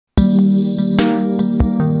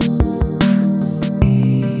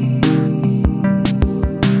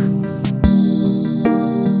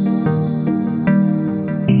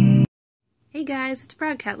Hey guys, it's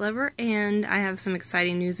Proud Cat Lover, and I have some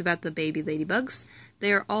exciting news about the baby ladybugs.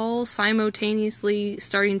 They are all simultaneously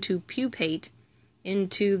starting to pupate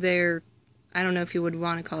into their, I don't know if you would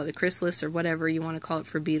want to call it a chrysalis or whatever you want to call it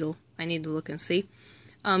for beetle. I need to look and see.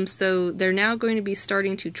 So they're now going to be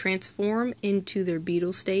starting to transform into their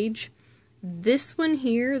beetle stage. This one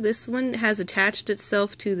here, this one has attached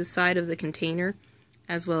itself to the side of the container,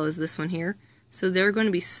 as well as this one here. So they're going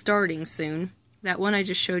to be starting soon. That one I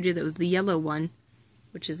just showed you that was the yellow one,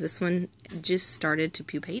 which is this one, just started to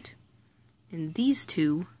pupate. And these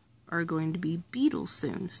two are going to be beetles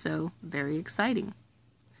soon, so very exciting.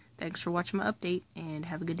 Thanks for watching my update, and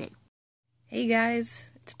have a good day. Hey guys,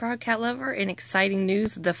 it's Proud Cat Lover, and exciting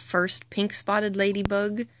news, the first pink-spotted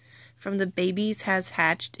ladybug from the babies has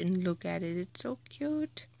hatched, and look at it, it's so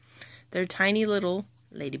cute. They're tiny little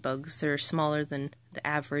ladybugs. They're smaller than the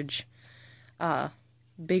average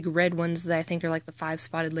big red ones that I think are like the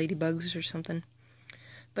 5-spotted ladybugs or something.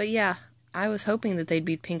 But yeah, I was hoping that they'd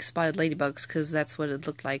be pink-spotted ladybugs because that's what it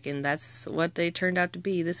looked like, and that's what they turned out to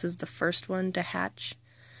be. This is the first one to hatch.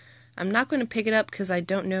 I'm not going to pick it up because I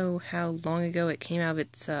don't know how long ago it came out of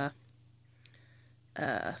its,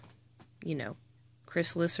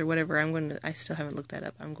 chrysalis or whatever. I still haven't looked that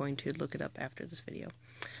up. I'm going to look it up after this video.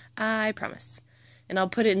 I promise. And I'll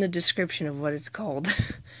put it in the description of what it's called.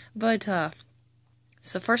 But,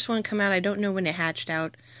 it's the first one to come out. I don't know when it hatched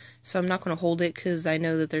out, so I'm not going to hold it because I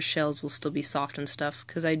know that their shells will still be soft and stuff,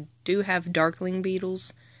 because I do have darkling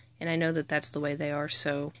beetles, and I know that that's the way they are,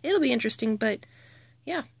 so it'll be interesting. But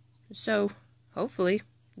yeah, so hopefully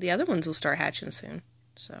the other ones will start hatching soon.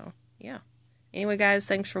 So yeah. Anyway guys,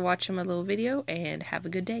 thanks for watching my little video, and have a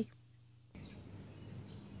good day.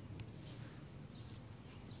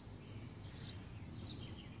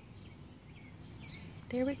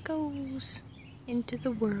 There it goes into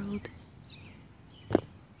the world.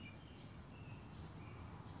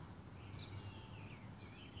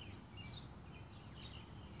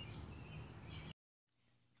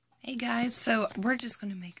 Hey guys, so we're just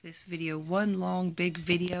going to make this video one long big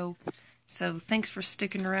video, so thanks for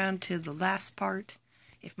sticking around to the last part.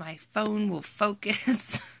 If my phone will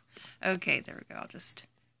focus. Okay, there we go. I'll just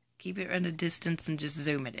keep it at a distance and just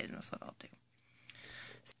zoom it in. That's what I'll do.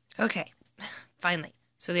 Okay, finally.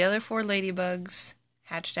 So the other 4 ladybugs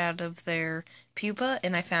hatched out of their pupa,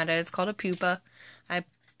 and I found out it's called a pupa. I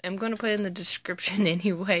am going to put it in the description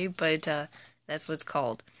anyway, but that's what it's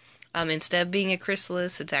called. Instead of being a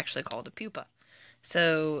chrysalis, it's actually called a pupa.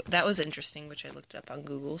 So that was interesting, which I looked up on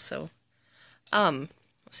Google. So let's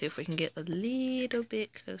see if we can get a little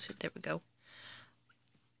bit closer. There we go.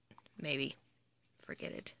 Maybe.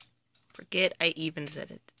 Forget it. Forget I even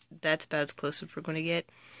said it. That's about as close as we're going to get.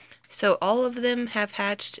 So all of them have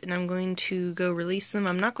hatched, and I'm going to go release them.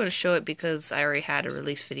 I'm not going to show it because I already had a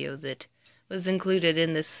release video that was included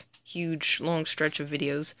in this huge long stretch of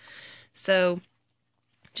videos. So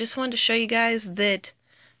just wanted to show you guys that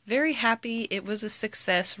very happy. It was a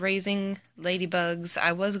success raising ladybugs.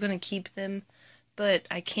 I was going to keep them, but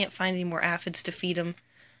I can't find any more aphids to feed them.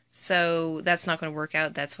 So that's not going to work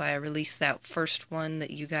out. That's why I released that first one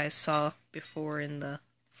that you guys saw before in the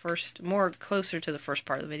more closer to the first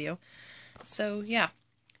part of the video. So yeah,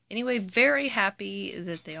 anyway, very happy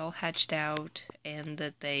that they all hatched out and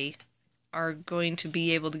that they are going to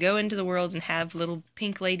be able to go into the world and have little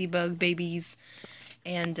pink ladybug babies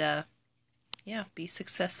and yeah, be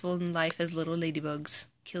successful in life as little ladybugs,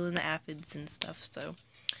 killing the aphids and stuff. So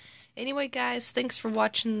anyway guys, thanks for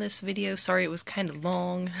watching this video. Sorry it was kind of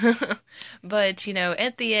long, but you know,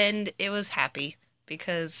 at the end it was happy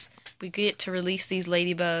because we get to release these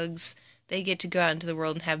ladybugs. They get to go out into the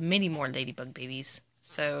world and have many more ladybug babies.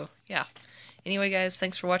 So, yeah. Anyway, guys,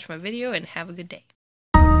 thanks for watching my video, and have a good day.